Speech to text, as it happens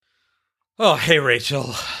Oh, hey,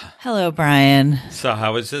 Rachel. Hello, Brian. So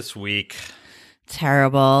how was this week?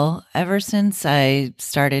 Terrible. Ever since I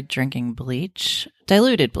started drinking bleach,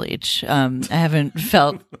 diluted bleach, I haven't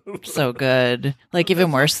felt so good, like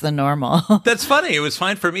even worse than normal. That's funny. It was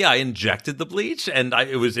fine for me. I injected the bleach and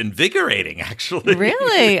it was invigorating, actually.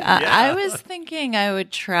 Really? Yeah. I was thinking I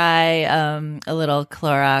would try a little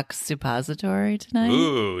Clorox suppository tonight.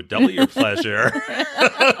 Ooh, double your pleasure.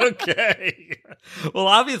 Okay. Well,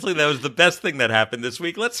 obviously that was the best thing that happened this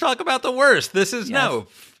week. Let's talk about the worst. This is No.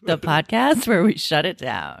 The podcast where we shut it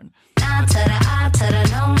down.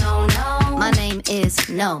 My name is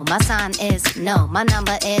no. My sign is no. My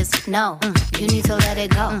number is no. You need to let it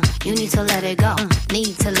go. You need to let it go.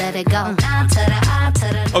 Need to let it go.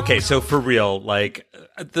 Okay, so for real, like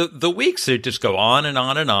the weeks they just go on and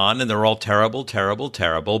on and on, and they're all terrible, terrible,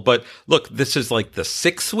 terrible. But look, this is like the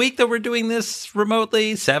 6th week that we're doing this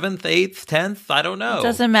remotely, 7th, 8th, 10th. I don't know. It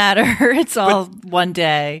doesn't matter. It's all one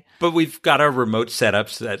day. But we've got our remote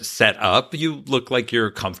setups set up. You look like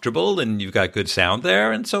you're comfortable, and you've got good sound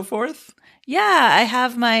there, and so forth. Yeah, I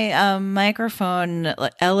have my microphone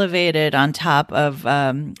elevated on top of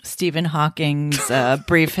Stephen Hawking's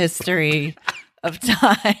Brief History of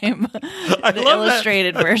Time, the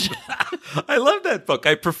illustrated version. I love that book.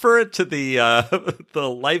 I prefer it to the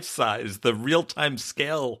life size, the real time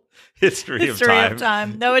scale history of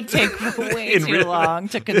time. That would take way too long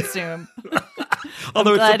to consume.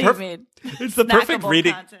 Although it's the perfect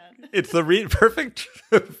reading. Content. It's the perfect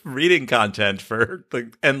reading content for the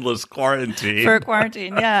endless quarantine. For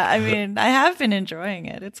quarantine, yeah. I mean, I have been enjoying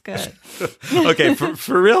it. It's good. Okay,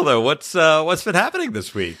 for real though, what's been happening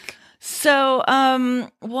this week? So,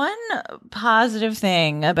 one positive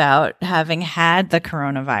thing about having had the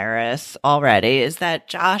coronavirus already is that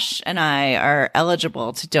Josh and I are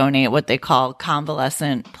eligible to donate what they call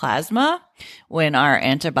convalescent plasma when our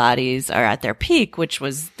antibodies are at their peak, which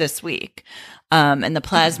was this week. And the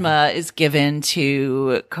plasma is given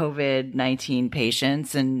to COVID-19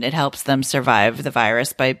 patients, and it helps them survive the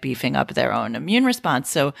virus by beefing up their own immune response.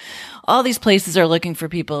 So all these places are looking for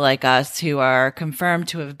people like us who are confirmed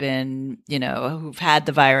to have been, who've had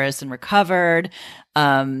the virus and recovered.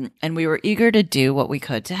 And we were eager to do what we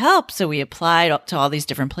could to help. So we applied to all these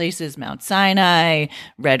different places, Mount Sinai,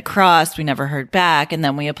 Red Cross. We never heard back. And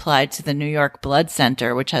then we applied to the New York Blood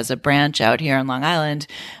Center, which has a branch out here on Long Island,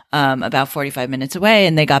 about 45 minutes away.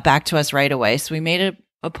 And they got back to us right away. So we made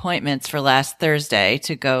appointments for last Thursday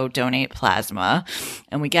to go donate plasma,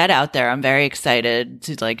 and we get out there. I'm very excited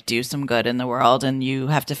to do some good in the world, and you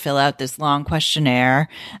have to fill out this long questionnaire,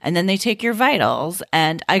 and then they take your vitals,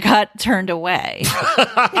 and I got turned away.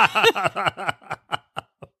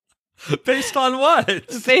 Based on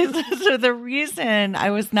what? So the reason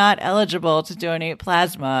I was not eligible to donate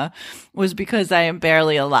plasma was because I am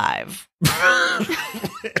barely alive.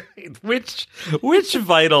 Which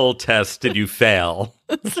vital test did you fail?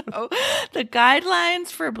 So the guidelines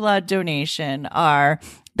for blood donation are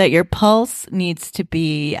that your pulse needs to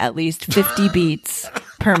be at least 50 beats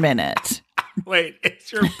per minute. Wait,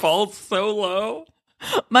 is your pulse so low?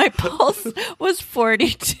 My pulse was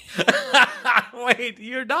 42. Wait,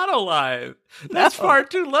 you're not alive. That's far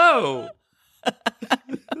too low.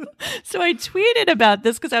 So I tweeted about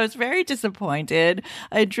this because I was very disappointed.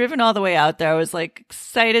 I had driven all the way out there. I was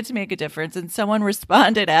excited to make a difference. And someone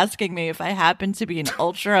responded asking me if I happened to be an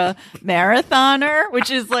ultra marathoner,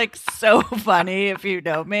 which is so funny if you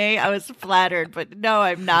know me. I was flattered, but no,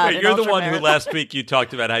 I'm not. Wait, you're the one who last week you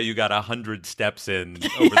talked about how you got 100 steps in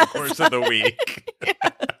over the course of the week. Yes.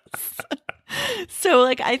 So,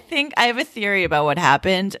 I think I have a theory about what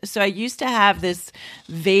happened. So I used to have this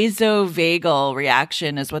vasovagal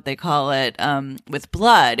reaction, is what they call it, with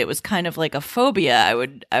blood. It was kind of like a phobia.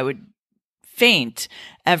 I would faint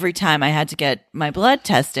every time I had to get my blood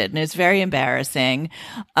tested, and it was very embarrassing.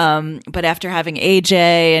 But after having AJ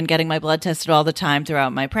and getting my blood tested all the time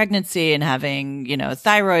throughout my pregnancy and having,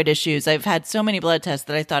 thyroid issues, I've had so many blood tests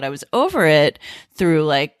that I thought I was over it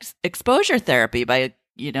through exposure therapy by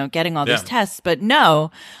getting all these tests. But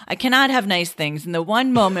no, I cannot have nice things. In the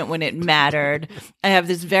one moment when it mattered, I have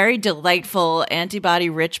this very delightful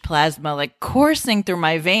antibody-rich plasma coursing through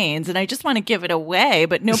my veins, and I just want to give it away,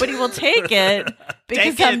 but nobody will take it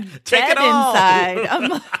because I'm dead inside.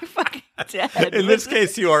 I'm fucking dead. In this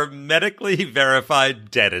case, you are medically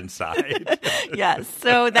verified dead inside. Yes.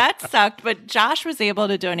 So that sucked. But Josh was able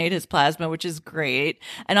to donate his plasma, which is great.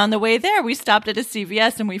 And on the way there, we stopped at a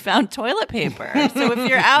CVS and we found toilet paper. So if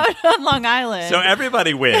you're out on Long Island. So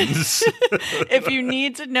everybody wins. If you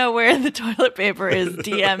need to know where the toilet paper is,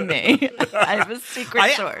 DM me. I have a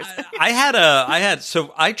secret source.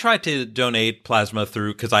 So I tried to donate plasma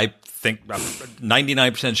because I think I'm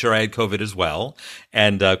 99% sure I had COVID as well.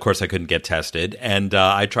 And of course, I couldn't get tested. And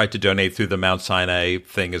I tried to donate through the Mount Sinai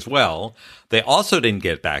thing as well. They also didn't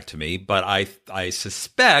get back to me, but I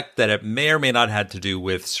suspect that it may or may not had to do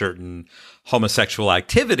with certain homosexual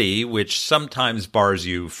activity, which sometimes bars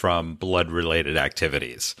you from blood-related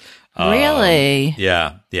activities. Really?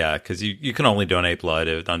 Yeah, because you can only donate blood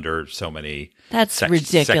under so many That's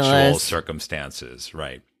ridiculous. Sexual circumstances,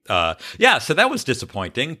 right? So that was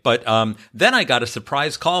disappointing. But then I got a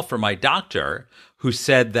surprise call from my doctor who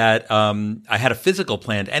said that I had a physical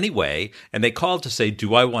planned anyway, and they called to say,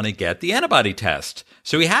 do I want to get the antibody test?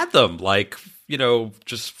 So he had them,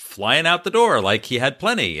 just flying out the door, like he had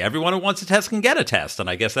plenty. Everyone who wants a test can get a test, and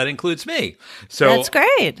I guess that includes me. So that's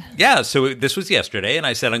great. Yeah, so this was yesterday, and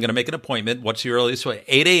I said, I'm going to make an appointment. What's the earliest? So at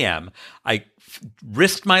 8 a.m., I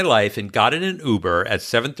risked my life and got in an Uber at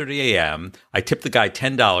 7:30 a.m. I tipped the guy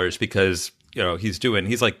 $10 because,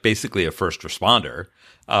 he's like basically a first responder.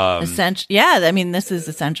 Essential. Yeah, I mean, this is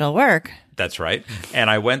essential work. That's right. And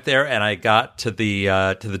I went there and I got to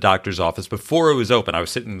the doctor's office before it was open. I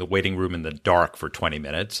was sitting in the waiting room in the dark for 20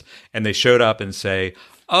 minutes, and they showed up and say,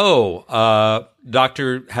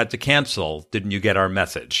 doctor had to cancel. Didn't you get our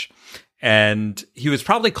message? And he was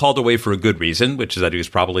probably called away for a good reason, which is that he was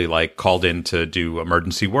probably called in to do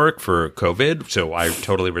emergency work for COVID. So I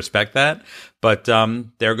totally respect that. But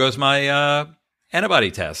there goes my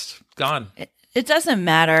antibody test. Gone. It doesn't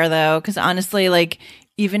matter, though, because honestly,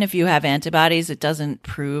 even if you have antibodies, it doesn't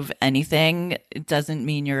prove anything. It doesn't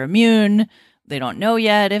mean you're immune. They don't know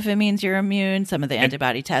yet if it means you're immune. Some of the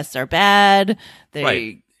antibody tests are bad.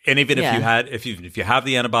 Right. And even if you have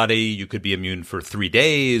the antibody, you could be immune for 3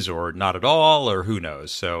 days or not at all, or who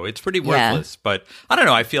knows. So it's pretty worthless. Yeah. But I don't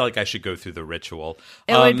know. I feel like I should go through the ritual.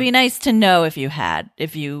 It would be nice to know if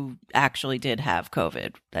you actually did have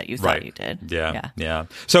COVID that you thought you did. Yeah.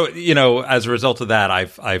 So, as a result of that,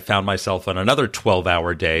 I found myself on another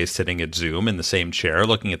 12-hour day sitting at Zoom in the same chair,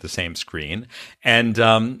 looking at the same screen. And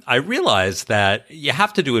I realized that you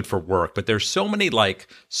have to do it for work, but there's so many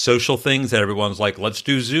social things that everyone's like, let's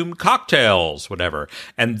do Zoom cocktails, whatever.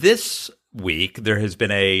 And this week, there has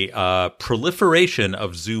been a proliferation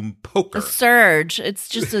of Zoom poker. A surge. It's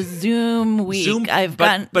just a Zoom week.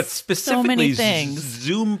 But specifically so many things.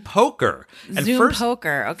 Zoom poker. And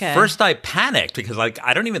poker, okay. First I panicked because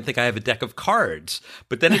I don't even think I have a deck of cards.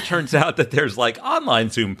 But then it turns out that there's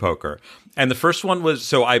online Zoom poker. And the first one was,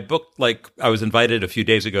 so I booked, I was invited a few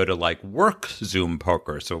days ago to work Zoom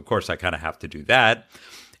poker. So of course I kind of have to do that.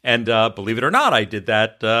 And believe it or not, I did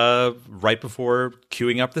that right before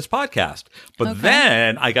queuing up this podcast. But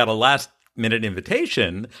then I got a last-minute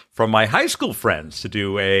invitation from my high school friends to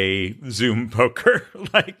do a Zoom poker,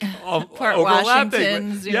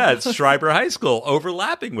 overlapping. Yeah, it's Schreiber High School,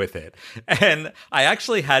 overlapping with it. And I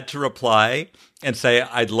actually had to reply and say,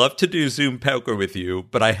 I'd love to do Zoom poker with you,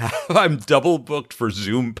 but I'm double booked for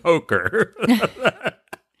Zoom poker.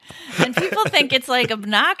 And people think it's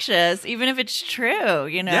obnoxious, even if it's true,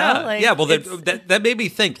 Yeah, well, that made me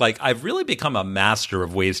think, I've really become a master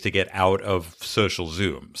of ways to get out of social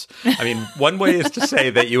Zooms. I mean, one way is to say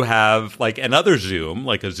that you have another Zoom,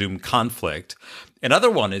 a Zoom conflict.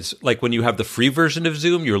 Another one is when you have the free version of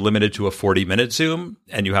Zoom, you're limited to a 40-minute Zoom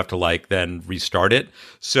and you have to then restart it.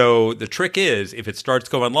 So the trick is if it starts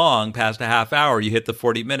going long past a half hour, you hit the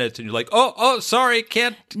 40 minutes and you're like, oh, sorry,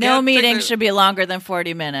 can't. No meeting should be longer than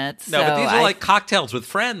 40 minutes. No, but these are cocktails with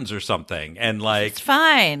friends or something. And it's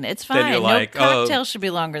fine. It's fine. No cocktail should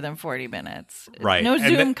be longer than 40 minutes. Right. No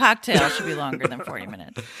Zoom cocktail should be longer than 40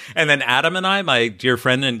 minutes. And then Adam and I, my dear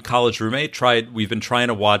friend and college roommate, we've been trying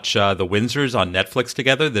to watch The Windsors on Netflix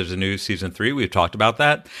together. There's a new season 3. We've talked about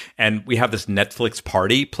that. And we have this Netflix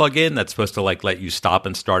party plugin that's supposed to let you stop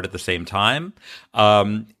and start at the same time.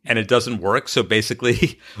 And it doesn't work. So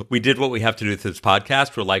basically we did what we have to do with this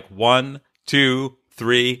podcast. We're 1, 2,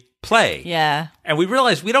 3, play. Yeah. And we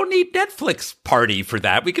realized we don't need Netflix party for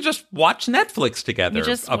that. We could just watch Netflix together. You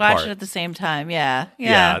just apart. watch it at the same time.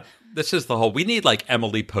 Yeah. This is the whole, we need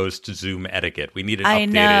Emily Post Zoom etiquette. We need an updated. I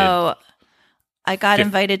know. I got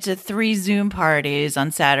invited to 3 Zoom parties on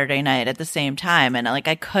Saturday night at the same time. And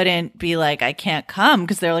I couldn't be I can't come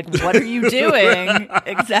because they're what are you doing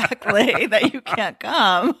exactly that you can't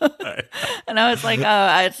come? And I was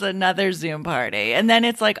it's another Zoom party. And then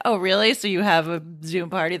it's oh, really? So you have a Zoom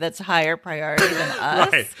party that's higher priority than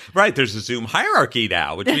us? Right. There's a Zoom hierarchy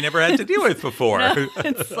now, which we never had to deal with before. No,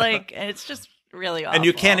 it's it's just really awful. And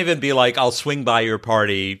you can't even be I'll swing by your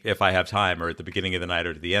party if I have time, or at the beginning of the night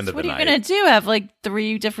or at the end of the night. What are you going to do? Have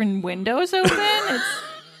 3 different windows open?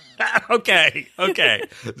 Okay.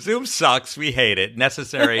 Zoom sucks. We hate it.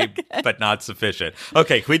 Necessary, but not sufficient.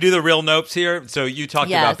 Okay, can we do the real notes here? So you talked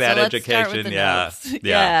about bad let's education. start with the Yeah. notes.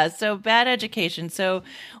 Yeah. So bad education. So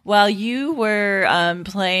while you were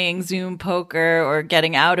playing Zoom poker or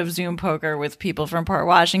getting out of Zoom poker with people from Port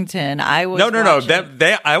Washington, I was No.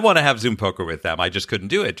 watching- I want to have Zoom poker with them. I just couldn't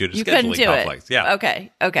do it due to You couldn't scheduling do conflicts. it. Yeah.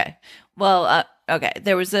 Okay. Well, okay.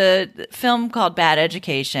 There was a film called Bad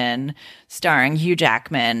Education starring Hugh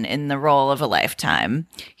Jackman in the role of a lifetime.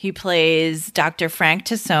 He plays Dr. Frank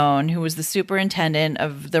Tassone, who was the superintendent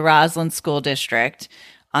of the Roslyn School District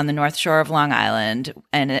on the North Shore of Long Island.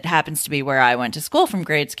 And it happens to be where I went to school from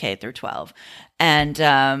grades K through 12.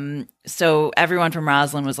 And so everyone from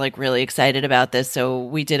Roslyn was like really excited about this. So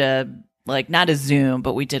we did not a Zoom,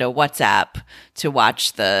 but we did a WhatsApp to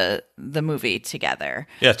watch the movie together.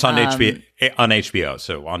 Yeah, it's on HBO,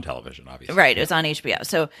 so on television, obviously. Right, it was on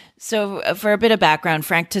HBO. So for a bit of background,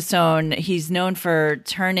 Frank Tassone, he's known for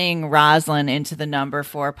turning Roslyn into the number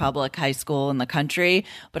 4 public high school in the country.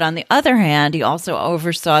 But on the other hand, he also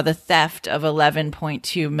oversaw the theft of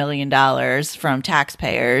 $11.2 million from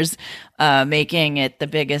taxpayers, making it the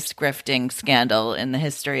biggest grifting scandal in the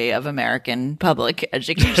history of American public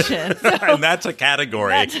education. And that's a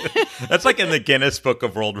category. That's like in the Guinness Book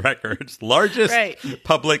of World Records. Largest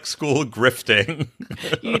public school grifting.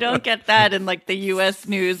 You don't get that in like the U.S.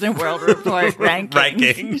 News and World Report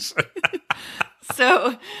rankings.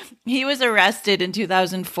 So he was arrested in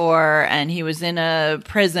 2004 and he was in a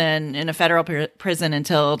federal prison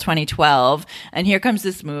until 2012. And here comes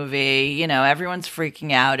this movie. You know, everyone's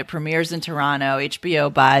freaking out. It premieres in Toronto.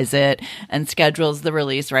 HBO buys it and schedules the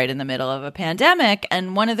release right in the middle of a pandemic.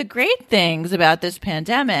 And one of the great things about this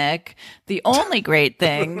pandemic, the only great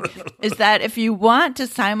thing, is that if you want to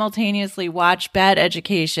simultaneously watch Bad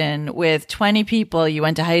Education with 20 people you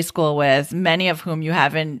went to high school with, many of whom you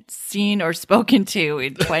haven't seen or spoken to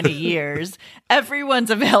in 20 years, everyone's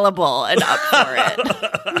available and up for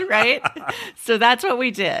it, right? So that's what we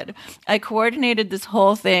did. I coordinated this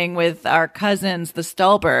whole thing with our cousins, the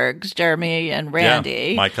Stolbergs, Jeremy and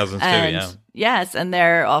Randy. Yeah, my cousins too, yeah. Yes, and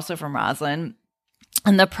they're also from Roslyn.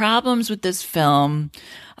 And the problems with this film,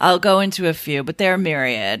 I'll go into a few, but they're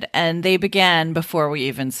myriad, and they began before we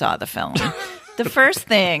even saw the film. The first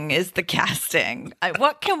thing is the casting.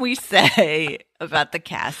 What can we say about the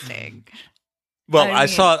casting? Well, I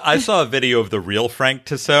saw a video of the real Frank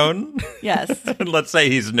Tassone. Yes. And let's say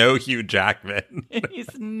he's no Hugh Jackman. He's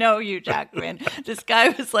no Hugh Jackman. This guy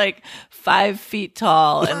was like 5 feet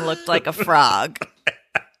tall and looked like a frog.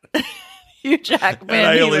 Hugh Jackman. And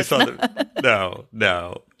I only saw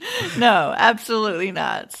No, absolutely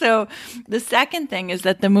not. So the second thing is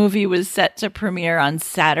that the movie was set to premiere on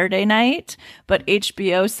Saturday night, but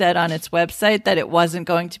HBO said on its website that it wasn't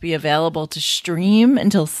going to be available to stream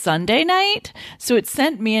until Sunday night. So it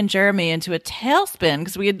sent me and Jeremy into a tailspin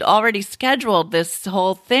because we had already scheduled this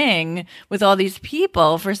whole thing with all these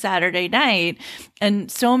people for Saturday night. And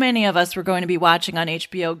so many of us were going to be watching on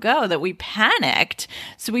HBO Go that we panicked.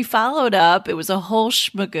 So we followed up. It was a whole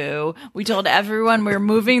schmagoo. We told everyone we were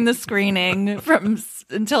moving the screening from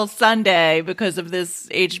until Sunday because of this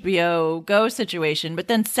HBO Go situation. But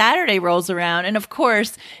then Saturday rolls around, and of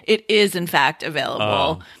course, it is in fact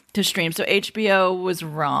available to stream. So HBO was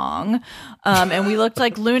wrong, and we looked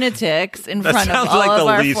like lunatics in front of all of our That sounds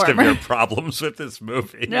like the least former... of your problems with this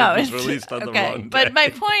movie. No, it was released on the wrong day. But my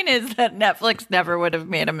point is that Netflix never would have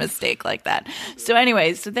made a mistake like that. So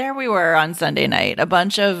anyway, so there we were on Sunday night, a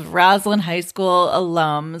bunch of Roslyn High School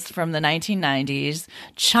alums from the 1990s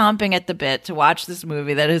chomping at the bit to watch this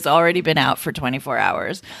movie that has already been out for 24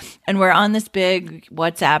 hours. And we're on this big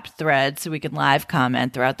WhatsApp thread so we can live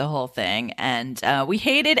comment throughout the whole thing. And we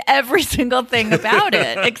hated every single thing about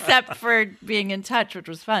it, except for being in touch, which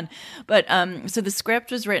was fun. But so the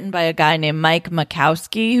script was written by a guy named Mike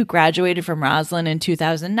Makowski, who graduated from Roslyn in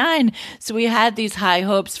 2009. So we had these high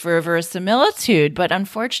hopes for verisimilitude, but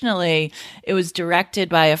unfortunately, it was directed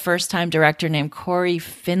by a first-time director named Corey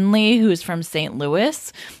Finley, who's from St.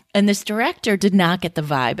 Louis. And this director did not get the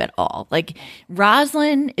vibe at all. Like,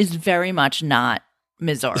 Roslyn is very much not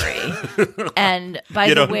Missouri. And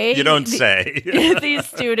by the way, you don't say. These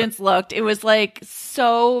students looked, it was like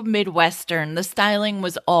so Midwestern. The styling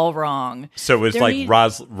was all wrong. So it was like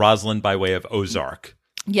Roslyn by way of Ozark.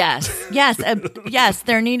 Yes.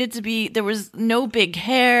 There was no big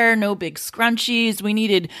hair, no big scrunchies. We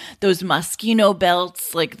needed those Moschino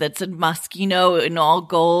belts, like that said Moschino in all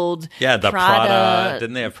gold. Yeah, the Prada.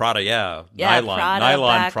 Didn't they have Prada? Yeah.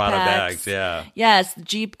 Nylon Prada bags. Yeah. Yes,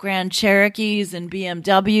 Jeep Grand Cherokees and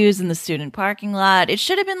BMWs in the student parking lot. It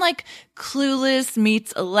should have been like Clueless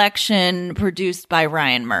meets Election, produced by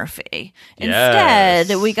Ryan Murphy.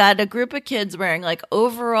 Instead, we got a group of kids wearing like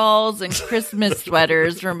overalls and Christmas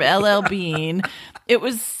sweaters from LL Bean. It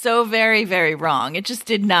was so very, very wrong. It just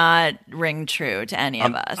did not ring true to any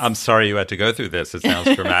of us. I'm sorry you had to go through this. It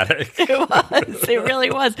sounds dramatic. It was. It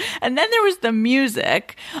really was. And then there was the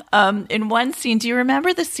music. In one scene, do you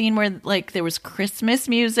remember the scene where like there was Christmas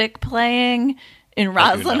music playing in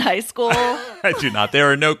Roslyn High School? I do not.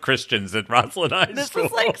 There are no Christians in Roslyn High School. This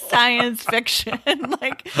was like science fiction.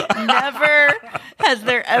 Like, never has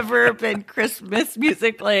there ever been Christmas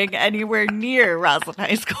music playing anywhere near Roslyn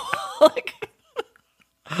High School.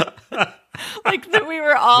 We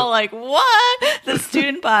were all like, what? The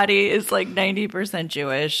student body is like 90%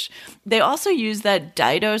 Jewish. They also use that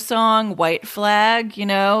Dido song, White Flag, you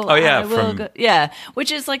know? Oh, yeah.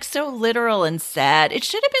 Which is like so literal and sad. It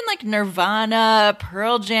should have been like Nirvana,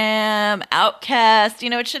 Pearl Jam, Outkast. You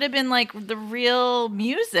know, it should have been like the real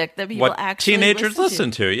music that people actually teenagers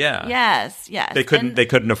listen to. Yeah. Yes. They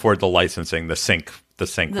couldn't afford the licensing, the sync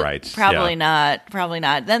rights. Probably not.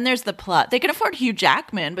 Then there's the plot. They could afford Hugh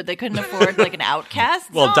Jackman, but they couldn't afford like an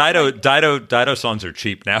Outkast Well, song. Dido songs are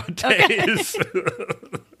cheap nowadays.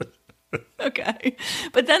 Okay.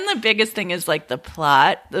 But then the biggest thing is like the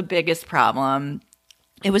plot, the biggest problem.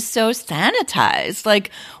 It was so sanitized.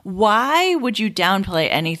 Like, why would you downplay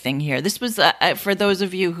anything here? This was, for those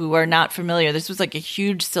of you who are not familiar, this was like a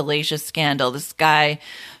huge salacious scandal. This guy,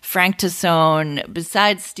 Frank Tassone,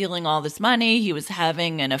 besides stealing all this money, he was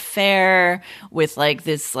having an affair with like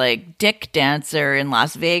this like dick dancer in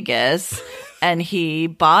Las Vegas. And he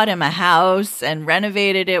bought him a house and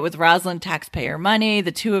renovated it with Roslyn taxpayer money.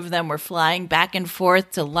 The two of them were flying back and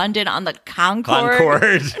forth to London on the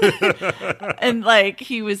Concorde. And like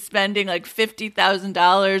he was spending like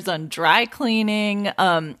 $50,000 on dry cleaning.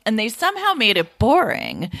 And they somehow made it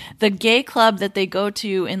boring. The gay club that they go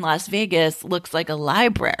to in Las Vegas looks like a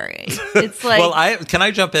library. It's like, well, can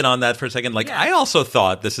I jump in on that for a second? Like, yeah. I also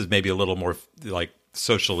thought this is maybe a little more like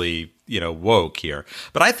socially, woke here.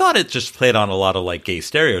 But I thought it just played on a lot of like gay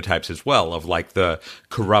stereotypes as well, of like the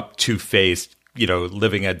corrupt, two-faced,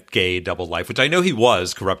 living a gay double life, which I know he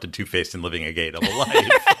was corrupt and two-faced and living a gay double life.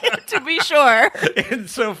 To be sure.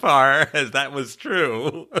 Insofar as that was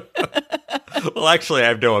true. Well, actually, I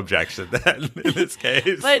have no objection then in this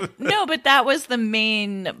case. But that was the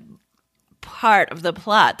main part of the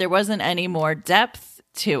plot. There wasn't any more depth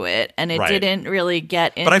to it, and it didn't really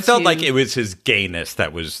get into... But I felt like it was his gayness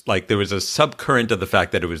that was, like, there was a subcurrent of the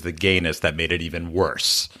fact that it was the gayness that made it even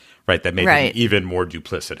worse, right? That made it even more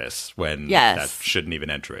duplicitous when that shouldn't even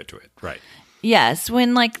enter into it, right? Yes,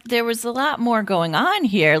 when like there was a lot more going on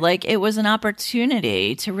here, like it was an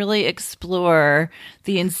opportunity to really explore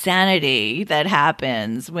the insanity that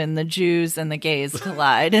happens when the Jews and the gays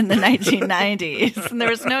collide in the 1990s, and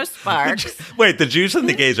there was no sparks. Wait, the Jews and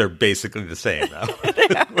the gays are basically the same, though.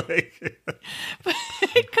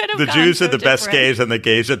 The Jews are the best gays, and the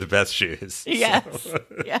gays are the best Jews. Yes,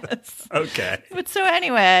 yes. Okay. But so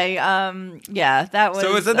anyway, that was.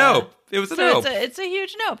 So it was a nope. It was a nope. It's a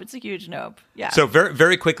huge nope. It's a huge nope. Yeah. So very,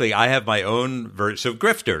 very quickly, I have my own version. So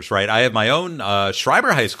grifters, right? I have my own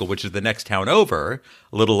Schreiber High School, which is the next town over,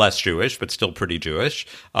 a little less Jewish, but still pretty Jewish.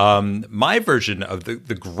 My version of the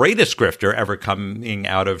greatest grifter ever coming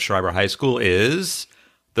out of Schreiber High School is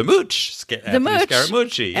the Mooch, Anthony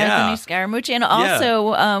Scaramucci. Anthony Scaramucci. And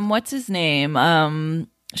also, what's his name?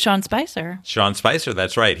 Sean Spicer,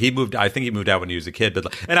 that's right. I think he moved out when he was a kid.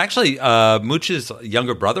 And actually, Mooch's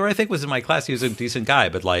younger brother, I think, was in my class. He was a decent guy,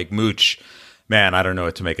 but like Mooch, man, I don't know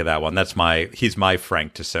what to make of that one. He's my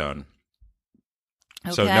Frank Tassone.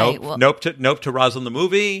 Okay, so nope to Roslyn the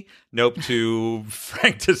movie, nope to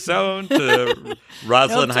Frank Tassone, to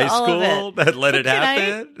Roslyn High School that let it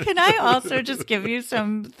happen. Can I also just give you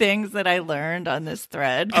some things that I learned on this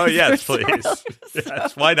thread? Oh yes, please.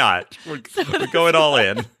 Yes, why not? We're going all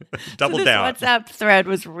in. Double down. This WhatsApp thread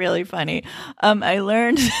was really funny. I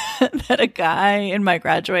learned that a guy in my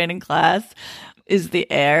graduating class is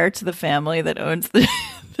the heir to the family that owns the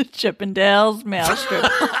Chippendales mail strip.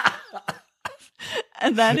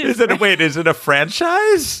 And that is it a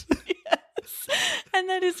franchise? Yes. And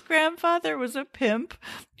that his grandfather was a pimp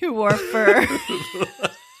who wore fur.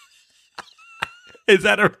 Is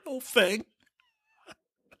that a real thing?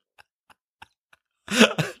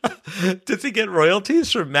 Does he get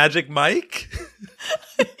royalties from Magic Mike?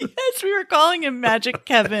 Yes, we were calling him Magic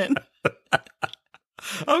Kevin.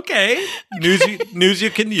 Okay. News you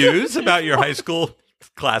can use about your high school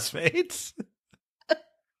classmates.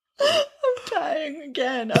 I'm dying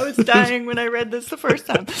again. I was dying when I read this the first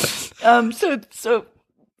time. So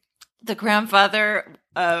the grandfather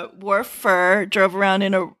wore fur, drove around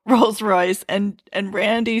in a Rolls Royce, and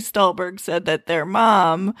Randy Stolberg said that their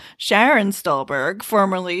mom, Sharon Stolberg,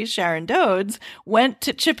 formerly Sharon Dodds, went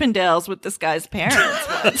to Chippendales with this guy's parents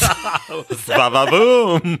once.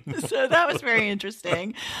 Ba-ba-boom. So that was very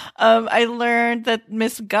interesting. I learned that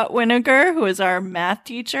Miss Gutwiniger, who is our math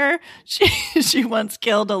teacher, she once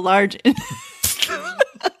killed a large...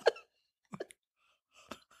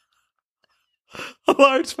 A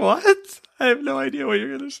large what? I have no idea what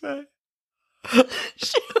you're going to say.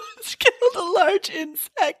 She once killed a large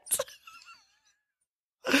insect.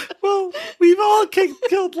 Well, we've all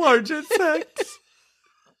killed large insects.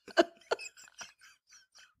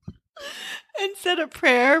 And said a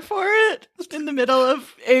prayer for it in the middle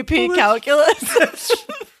of AP calculus.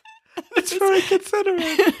 That's very considerate.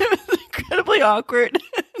 It was incredibly awkward.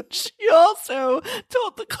 She also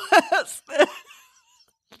told the class that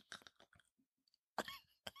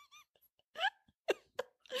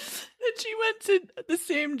she went to the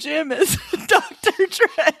same gym as Dr.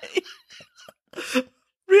 Dre.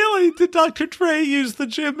 Really? Did Dr. Dre use the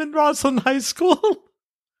gym in Roslyn High School?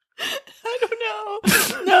 I don't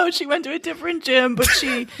know. No, she went to a different gym, but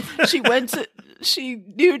she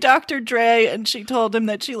knew Dr. Dre, and she told him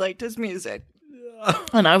that she liked his music.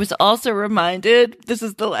 And I was also reminded, this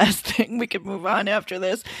is the last thing, we could move on after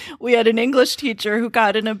this. We had an English teacher who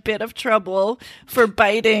got in a bit of trouble for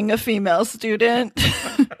biting a female student.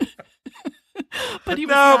 But he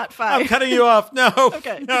was not fired. I'm cutting you off. No.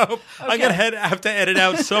 Okay. No. Okay. I'm going to have to edit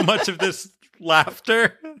out so much of this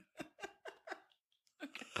laughter.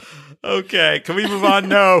 Okay. Can we move on?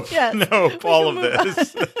 No. Yes. No. All of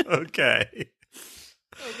this. Okay.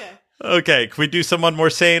 Okay. Can we do someone more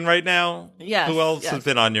sane right now? Yes. Who else has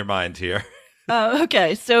been on your mind here?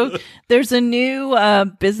 Okay. So there's a new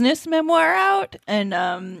business memoir out,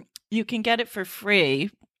 and you can get it for free.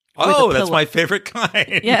 Oh, that's my favorite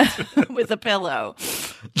kind. Yeah, with a pillow.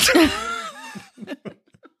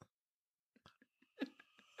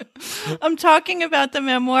 I'm talking about the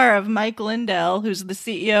memoir of Mike Lindell, who's the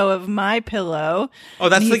CEO of MyPillow. Oh,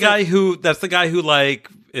 that's the guy who like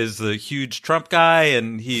is the huge Trump guy,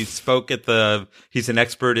 and he spoke at he's an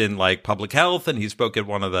expert in like public health, and he spoke at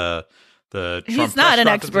one of the Trump he's not an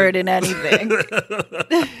expert in anything.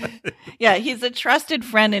 Yeah, he's a trusted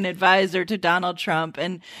friend and advisor to Donald Trump.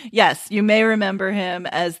 And yes, you may remember him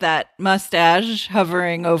as that mustache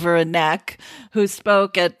hovering over a neck who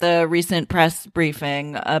spoke at the recent press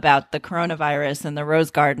briefing about the coronavirus in the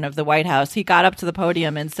Rose Garden of the White House. He got up to the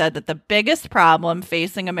podium and said that the biggest problem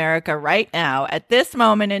facing America right now at this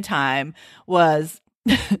moment in time was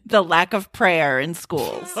the lack of prayer in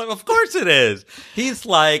schools. Of course it is. He's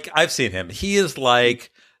like, I've seen him. He is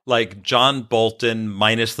like John Bolton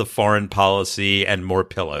minus the foreign policy and more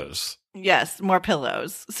pillows. Yes, more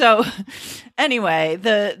pillows. So anyway,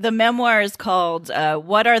 the memoir is called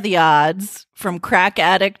What Are the Odds? From Crack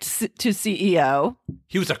Addict to CEO.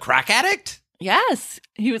 He was a crack addict? Yes,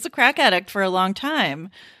 he was a crack addict for a long time.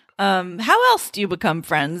 How else do you become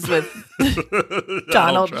friends with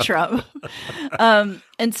Donald Trump?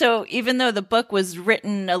 And so even though the book was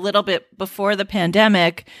written a little bit before the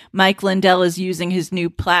pandemic, Mike Lindell is using his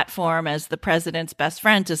new platform as the president's best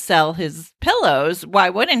friend to sell his pillows.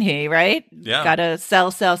 Why wouldn't he, right? Yeah. Gotta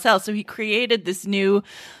sell. So he created this new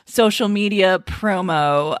social media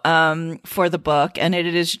promo for the book, and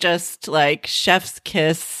it is just like chef's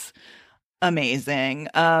kiss amazing.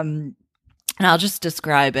 And I'll just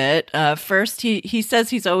describe it. First, he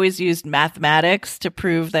says he's always used mathematics to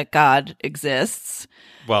prove that God exists.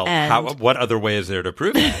 Well, what other way is there to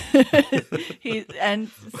prove that?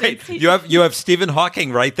 You have Stephen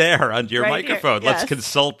Hawking right there on your microphone. Here, yes. Let's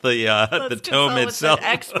consult the tome itself. With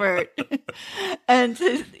an expert. And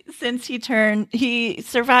since he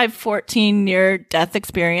survived 14 near-death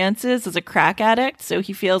experiences as a crack addict, so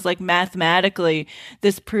he feels like mathematically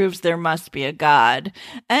this proves there must be a God.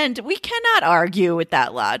 And we cannot argue with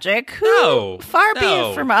that logic. Far be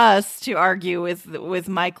it from us to argue with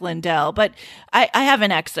Mike Lindell. But I have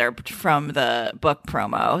an excerpt from the book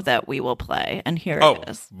promo that we will play, and here it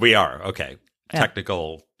is. We are. Okay. Yeah.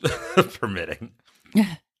 Technical permitting.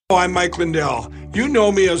 I'm Mike Lindell. You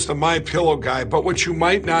know me as the MyPillow guy, but what you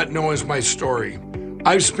might not know is my story.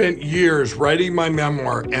 I've spent years writing my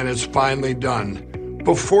memoir, and it's finally done.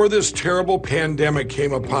 Before this terrible pandemic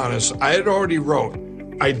came upon us, I had already wrote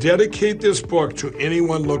I dedicate this book to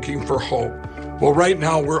anyone looking for hope. Well, right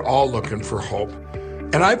now, we're all looking for hope.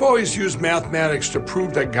 And I've always used mathematics to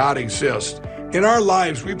prove that God exists. In our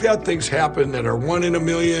lives, we've had things happen that are 1 in a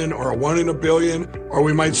million or a 1 in a billion, or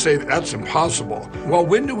we might say that's impossible. Well,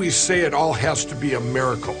 when do we say it all has to be a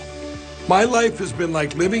miracle? My life has been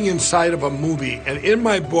like living inside of a movie, and in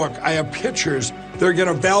my book, I have pictures that are going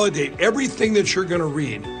to validate everything that you're going to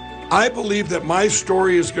read. I believe that my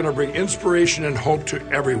story is going to bring inspiration and hope to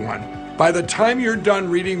everyone. By the time you're done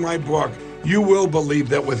reading my book, you will believe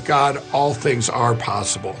that with God, all things are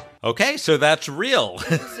possible. Okay, so that's real.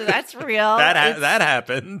 So that's real. That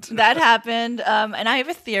happened. That happened. And I have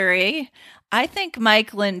a theory. I think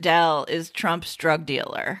Mike Lindell is Trump's drug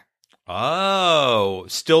dealer. Oh,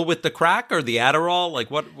 still with the crack or the Adderall? Like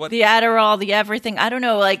what? The Adderall, the everything. I don't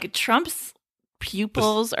know. Like Trump's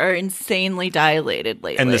pupils are insanely dilated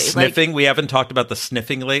lately. And the sniffing, we haven't talked about the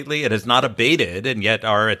sniffing lately. It has not abated, and yet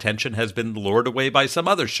our attention has been lured away by some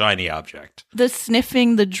other shiny object. The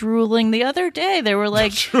sniffing, the drooling. The other day, there were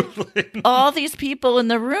like all these people in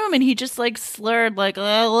the room, and he just like slurred like,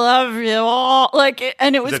 I love you all. Like,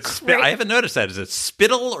 and it was I haven't noticed that. Is it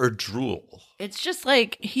spittle or drool? It's just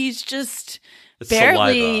like, he's just It's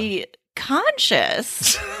barely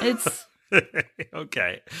conscious. It's...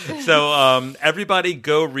 Okay. So everybody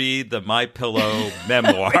go read the My Pillow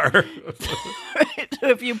memoir. Right. So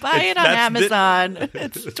if you buy it on Amazon,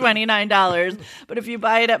 it's $29. But if you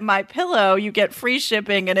buy it at My Pillow, you get free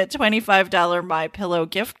shipping and a $25 My Pillow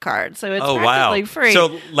gift card. So it's practically free.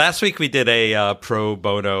 So last week we did a pro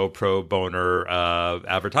boner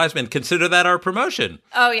advertisement. Consider that our promotion.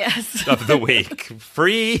 Oh, yes. Of the week.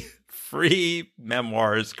 Free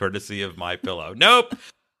memoirs courtesy of My Pillow. Nope.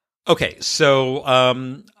 Okay, so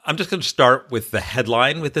I'm just going to start with the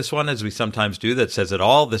headline with this one, as we sometimes do, that says it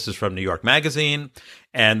all. This is from New York Magazine,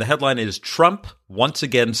 and the headline is, Trump once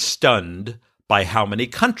again stunned by how many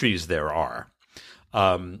countries there are.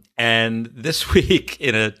 And this week,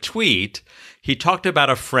 in a tweet, he talked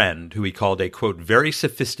about a friend who he called a, quote, very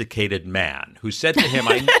sophisticated man, who said to him,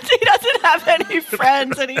 he doesn't have any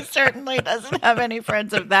friends, and he certainly doesn't have any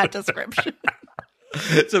friends of that description.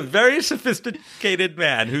 It's a very sophisticated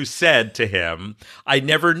man who said to him, I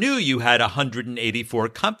never knew you had 184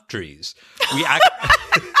 countries.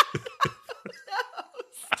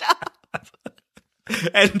 Stop.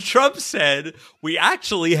 And Trump said, we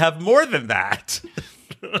actually have more than that.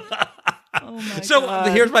 Oh my so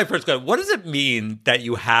God. Here's my first question. What does it mean that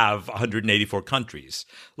you have 184 countries?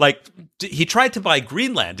 Like, he tried to buy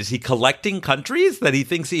Greenland. Is he collecting countries that he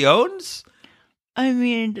thinks he owns? I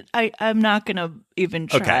mean, I'm not going to even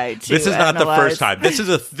try to This is not the first analyze. time.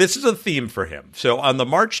 This is a theme for him. So on the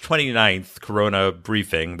March 29th Corona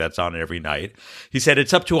briefing that's on every night, he said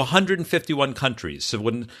it's up to 151 countries. So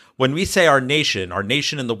when we say our nation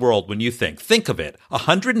in the world, when you think of it,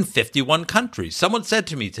 151 countries. Someone said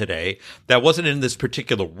to me today that wasn't in this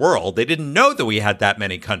particular world. They didn't know that we had that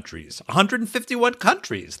many countries. 151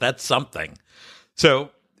 countries. That's something.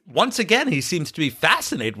 So once again, he seems to be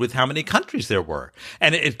fascinated with how many countries there were.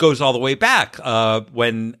 And it goes all the way back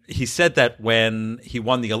when he said that when he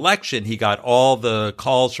won the election, he got all the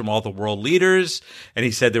calls from all the world leaders. And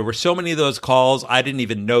he said there were so many of those calls, I didn't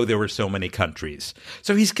even know there were so many countries.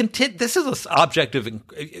 So he's content. This is an object of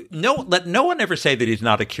let no one ever say that he's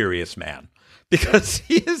not a curious man. Because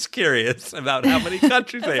he is curious about how many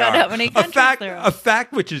countries they are. How many countries there are. A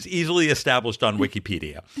fact which is easily established on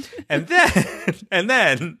Wikipedia. And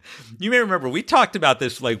then you may remember we talked about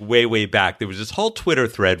this like way back. There was this whole Twitter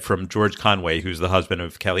thread from George Conway, who's the husband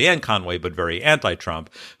of Kellyanne Conway, but very anti-Trump,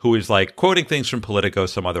 who is like quoting things from Politico,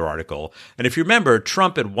 some other article. And if you remember,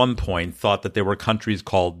 Trump at one point thought that there were countries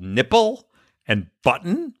called Nipple and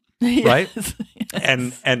Button, right? Yes.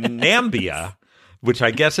 And Nambia, which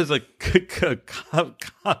I guess is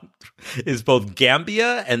is both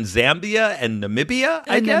Gambia and Zambia and Namibia,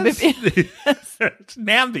 I guess. It's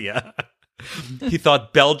Nambia. He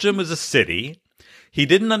thought Belgium was a city. He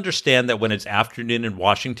didn't understand that when it's afternoon in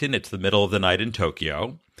Washington, it's the middle of the night in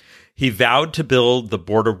Tokyo. He vowed to build the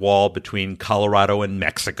border wall between Colorado and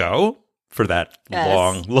Mexico for that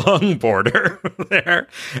long border there.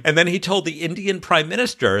 And then he told the Indian prime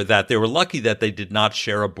minister that they were lucky that they did not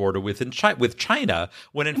share a border with China,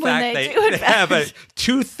 when in fact they have a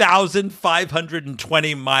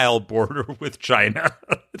 2,520-mile border with China.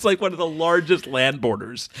 It's like one of the largest land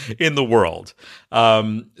borders in the world.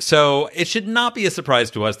 So it should not be a surprise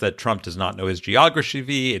to us that Trump does not know his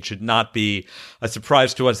geography. It should not be a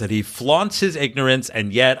surprise to us that he flaunts his ignorance,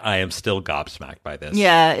 and yet I am still gobsmacked by this.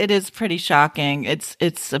 Yeah, it is pretty shocking. It's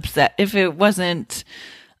upset. If it wasn't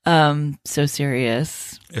So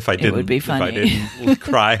serious. If I It would be if I funny. didn't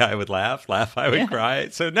cry, I would laugh. Laugh, I would cry.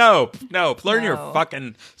 So nope. Learn your No.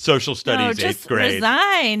 fucking social studies, just eighth grade.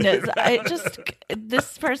 resign.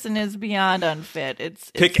 This person is beyond unfit.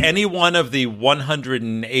 Pick any one of the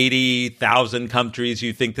 180,000 countries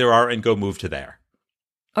you think there are and go move to there.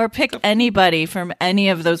 Or pick anybody from any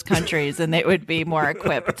of those countries, and they would be more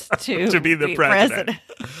equipped to be the president.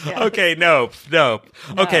 Yeah. Okay, nope.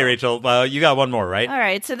 Okay, Rachel, you got one more, right? All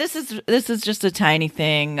right, so this is just a tiny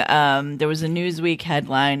thing. There was a Newsweek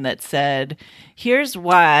headline that said, "Here's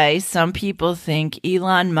why some people think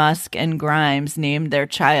Elon Musk and Grimes named their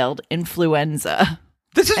child Influenza."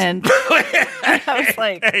 This is And I was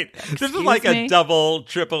like, this is "Excuse like me?" a double,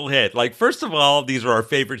 triple hit. Like, first of all, these are our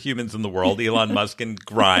favorite humans in the world, Elon Musk and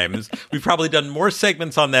Grimes. We've probably done more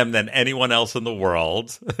segments on them than anyone else in the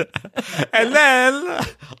world. And then,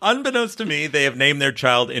 unbeknownst to me, they have named their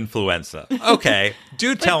child Influenza. Okay,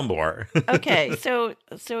 do tell more. Okay, so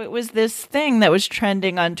it was this thing that was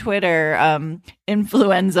trending on Twitter,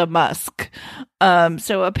 Influenza Musk.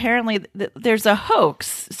 So apparently there's a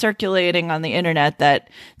hoax circulating on the internet that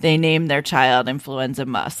they named their child Influenza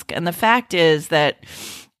Musk. And the fact is that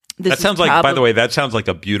That sounds like, by the way, that sounds like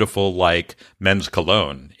a beautiful, like, men's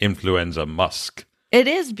cologne, Influenza Musk. It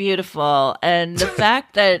is beautiful. And the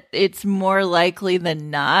fact that it's more likely than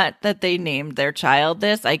not that they named their child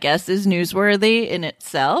this, I guess, is newsworthy in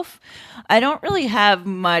itself. I don't really have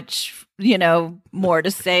much, more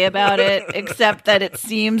to say about it, except that it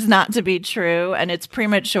seems not to be true. And it's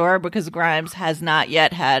premature because Grimes has not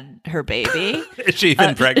yet had her baby. Is she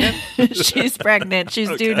even pregnant? She's pregnant.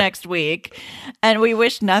 She's due next week. And we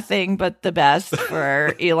wish nothing but the best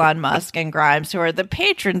for Elon Musk and Grimes, who are the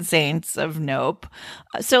patron saints of Nope.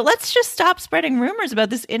 So let's just stop spreading rumors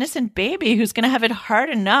about this innocent baby who's going to have it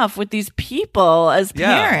hard enough with these people as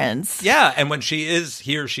parents. Yeah, and when she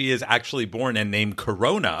is actually born and named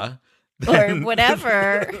Corona. Or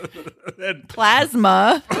whatever.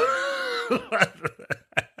 Plasma.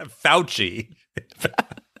 Fauci.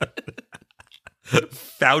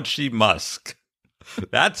 Fauci Musk.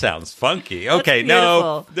 That sounds funky. Okay,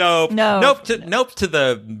 nope to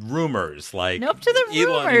the rumors. Like, Nope to the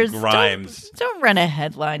Elon rumors. Grimes. Don't run a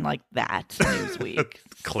headline like that, Newsweek.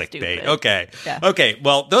 Clickbait. Stupid. Okay. Yeah. Okay.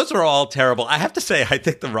 Well, those are all terrible. I have to say, I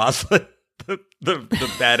think the Rosalind,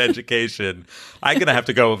 the bad education, I'm going to have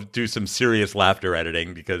to go do some serious laughter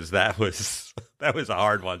editing because that was a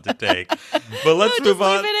hard one to take. But let's move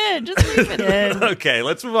on. Just leave it in. Okay,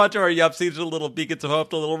 let's move on to our Yupsies, a little beacons of hope,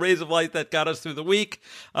 the little rays of light that got us through the week.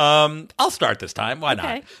 I'll start this time. Why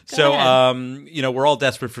not? Go So, ahead. we're all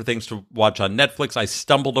desperate for things to watch on Netflix. I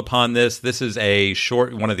stumbled upon this. This is a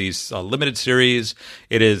short, one of these limited series.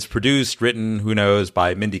 It is produced, written, who knows,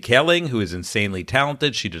 by Mindy Kaling, who is insanely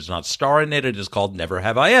talented. She does not star in it. It is called Never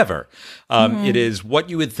Have I Ever. It is what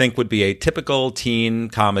you would think would be a typical teen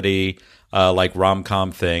comedy, like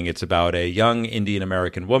rom-com thing. It's about a young Indian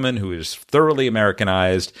American woman who is thoroughly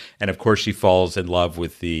Americanized, and of course she falls in love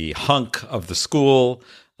with the hunk of the school,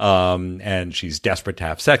 and she's desperate to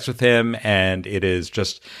have sex with him. And it is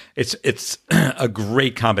just it's a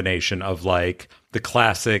great combination of like the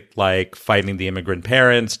classic like fighting the immigrant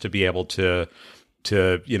parents to be able to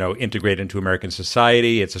integrate into American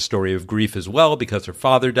society. It's a story of grief as well because her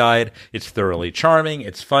father died. It's thoroughly charming,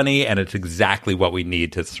 it's funny, and it's exactly what we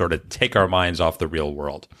need to sort of take our minds off the real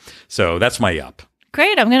world. So that's my yup.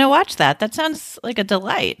 Great. I'm going to watch that. That sounds like a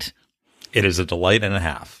delight. It is a delight and a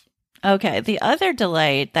half. Okay. The other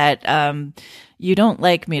delight that you don't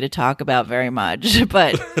like me to talk about very much,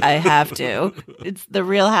 but I have to, it's The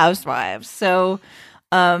Real Housewives. So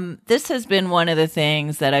this has been one of the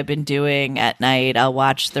things that I've been doing at night. I'll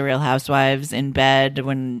watch The Real Housewives in bed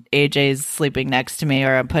when AJ's sleeping next to me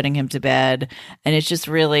or I'm putting him to bed. And it's just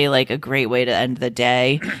really like a great way to end the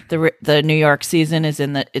day. The New York season is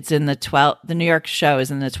the New York show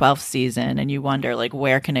is in the 12th season. And you wonder like,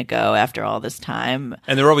 where can it go after all this time?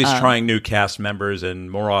 And they're always trying new cast members,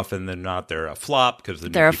 and more often than not, they're a flop because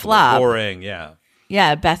they're a people flop. are boring. Yeah.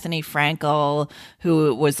 Yeah, Bethany Frankel,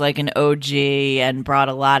 who was like an OG and brought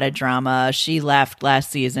a lot of drama. She left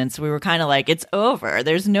last season, so we were kind of like, it's over.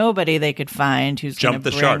 There's nobody they could find who's going to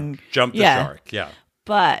bring... Jump the shark, yeah.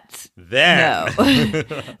 But then no.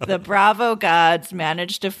 The Bravo gods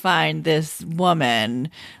managed to find this woman,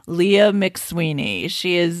 Leah McSweeney.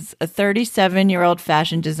 She is a 37-year-old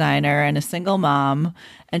fashion designer and a single mom,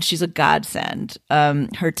 and she's a godsend.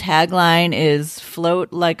 Her tagline is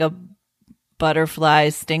 "Float like a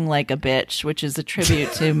butterflies sting like a bitch, which is a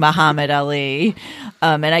tribute to Muhammad Ali.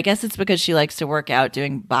 And I guess it's because she likes to work out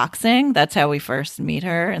doing boxing. That's how we first meet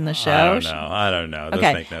her in the show. I don't know. Those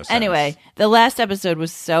Okay. make no sense. Anyway, the last episode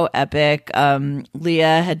was so epic.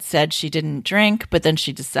 Leah had said she didn't drink, but then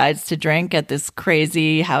she decides to drink at this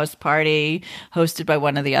crazy house party hosted by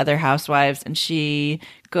one of the other housewives, and she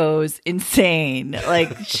goes insane.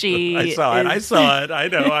 Like she I saw it. I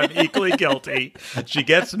know. I'm equally guilty. She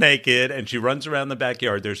gets naked and she runs around the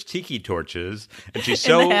backyard. There's tiki torches, and she's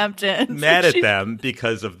so mad at them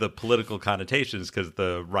because of the political connotations, because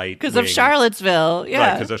the right because of Charlottesville,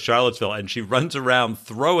 right, because of Charlottesville, and she runs around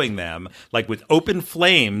throwing them like with open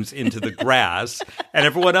flames into the grass, and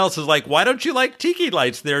everyone else is like, "Why don't you like tiki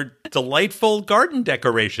lights? They're delightful garden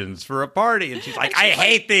decorations for a party." And she's like, "I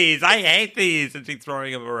hate these, and she's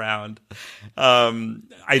throwing them around.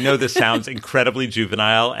 I know this sounds incredibly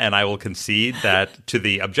juvenile, and I will concede that to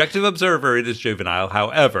the objective observer, it is juvenile.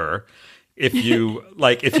 However, if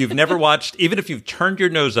you've never watched, even if you've turned your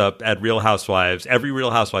nose up at Real Housewives, every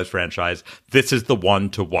Real Housewives franchise, this is the one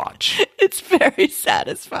to watch. It's very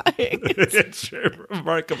satisfying. It's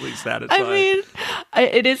remarkably satisfying. I mean,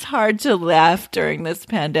 it is hard to laugh during this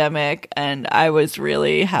pandemic, and I was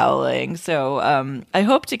really howling. So I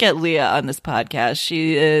hope to get Leah on this podcast.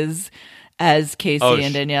 She is, as Casey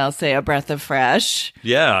and Danielle say, a breath of fresh.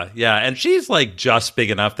 Yeah. And she's like just big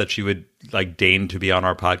enough that she would like deign to be on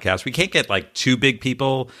our podcast. We can't get like two big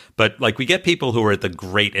people, but like we get people who are at the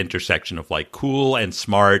great intersection of like cool and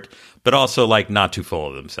smart, but also like not too full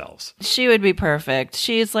of themselves. She would be perfect.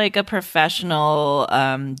 She's like a professional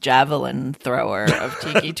javelin thrower of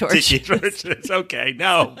tiki torches. Tiki torches. Okay,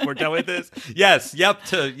 no, we're done with this. Yes, yep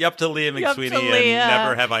to Leah McSweeney and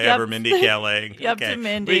never have I ever Mindy Kaling. Yep to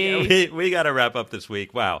Mindy. We got to wrap up this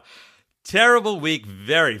week. Wow. Terrible week.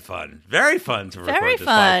 Very fun to record this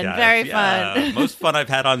podcast. Very fun. Most fun I've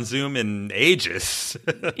had on Zoom in ages.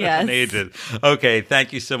 Yes. In ages. Okay,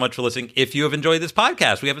 thank you so much for listening. If you have enjoyed this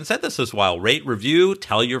podcast, we haven't said this a while. Rate, review,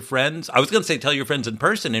 tell your friends. I was going to say tell your friends in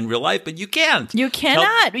person in real life, but you can't. You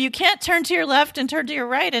cannot. You can't turn to your left and turn to your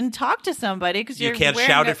right and talk to somebody because you can't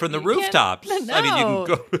shout it from the rooftops. No. I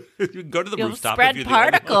mean, you can go to the rooftop. Spread if you're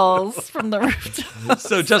particles from the rooftop.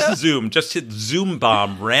 So just Zoom. Just hit Zoom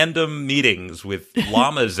bomb random meetings with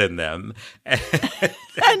llamas in them and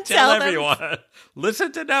tell everyone,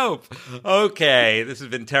 listen to Nope. Okay, this has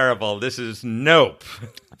been terrible. This is Nope,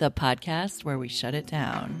 the podcast where we shut it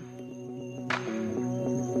down.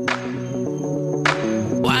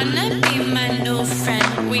 Wanna be my new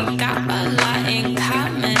friend? We got a lot in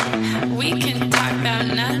common. We can talk about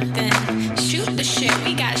nothing.